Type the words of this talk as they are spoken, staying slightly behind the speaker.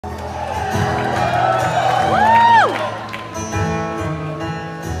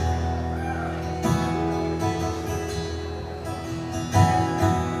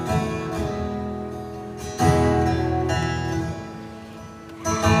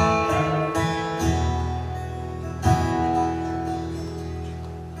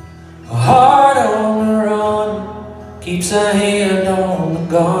keeps a hand on the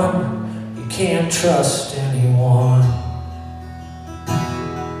gun. You can't trust anyone.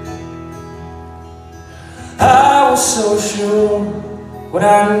 I was so sure what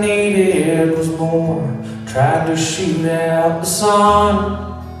I needed was more. Tried to shoot out the sun.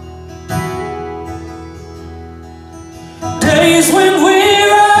 Days when we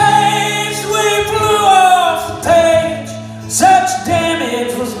raged, we flew off the page. Such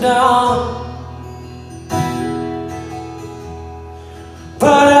damage was done.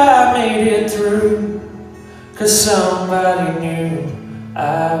 But I made it through, 'cause somebody knew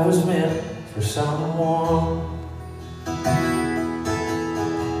I was meant for someone.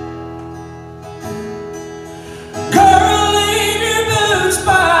 Girl, leave your boots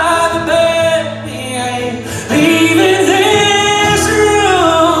by the bed. We ain't leaving this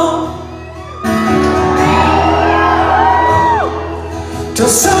room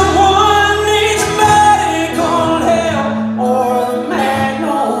till someone needs medical help or the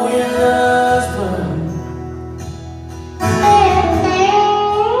magnolia's bloom.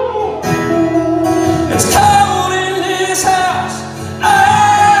 It's cold in this house. I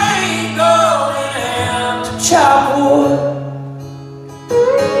ain't going out to chop wood.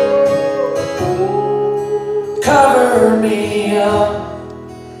 Cover me up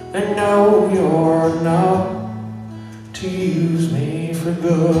and know you're enough to use me for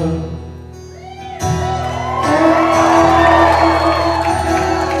good.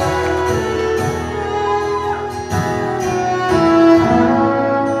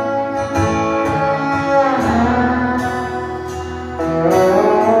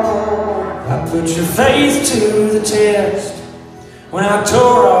 Put your faith to the test when I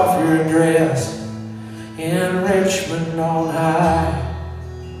tore off your dress in Richmond on high.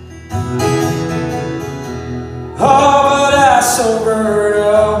 Oh, but I sobered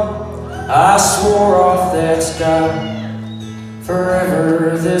up. I swore off that stuff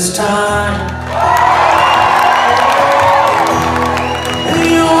forever this time. And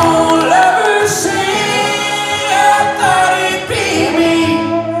you'll never see I thought he'd be me.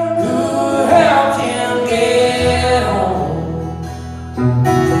 Help him get home.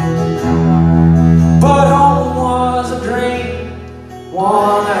 But home was a dream,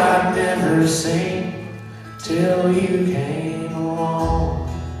 one I'd never seen till you came along.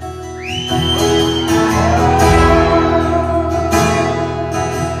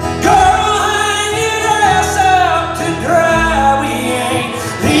 Girl, hang your ass up to dry. We ain't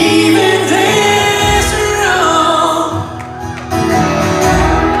leaving this room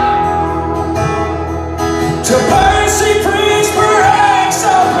till Percy Priest breaks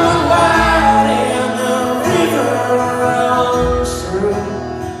open wide and the river runs through.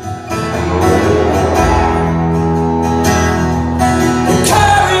 It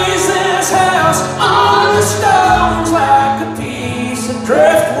carries this house on the stones like a piece of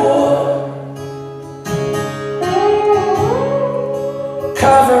driftwood.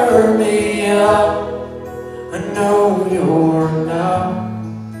 Cover me up and know you're enough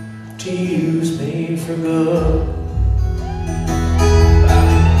to use me for good.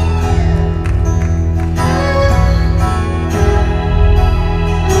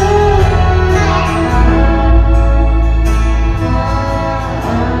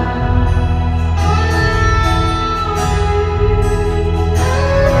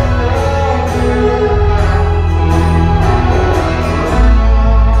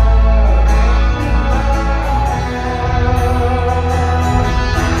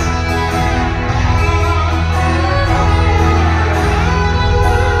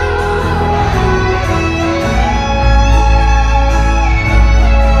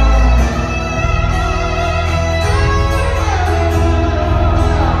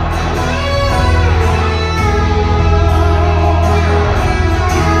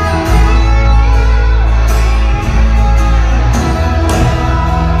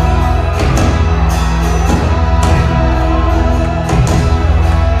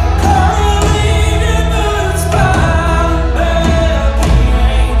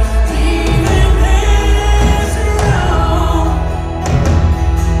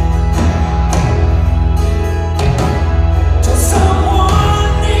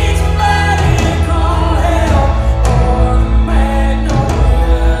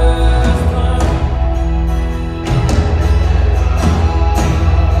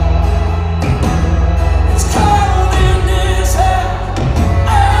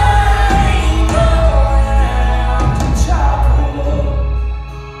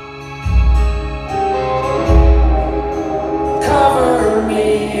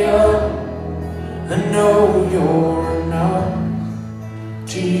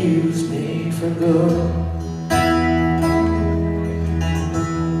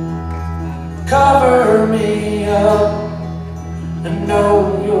 cover me up, and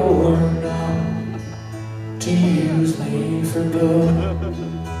know you're not to use me for good.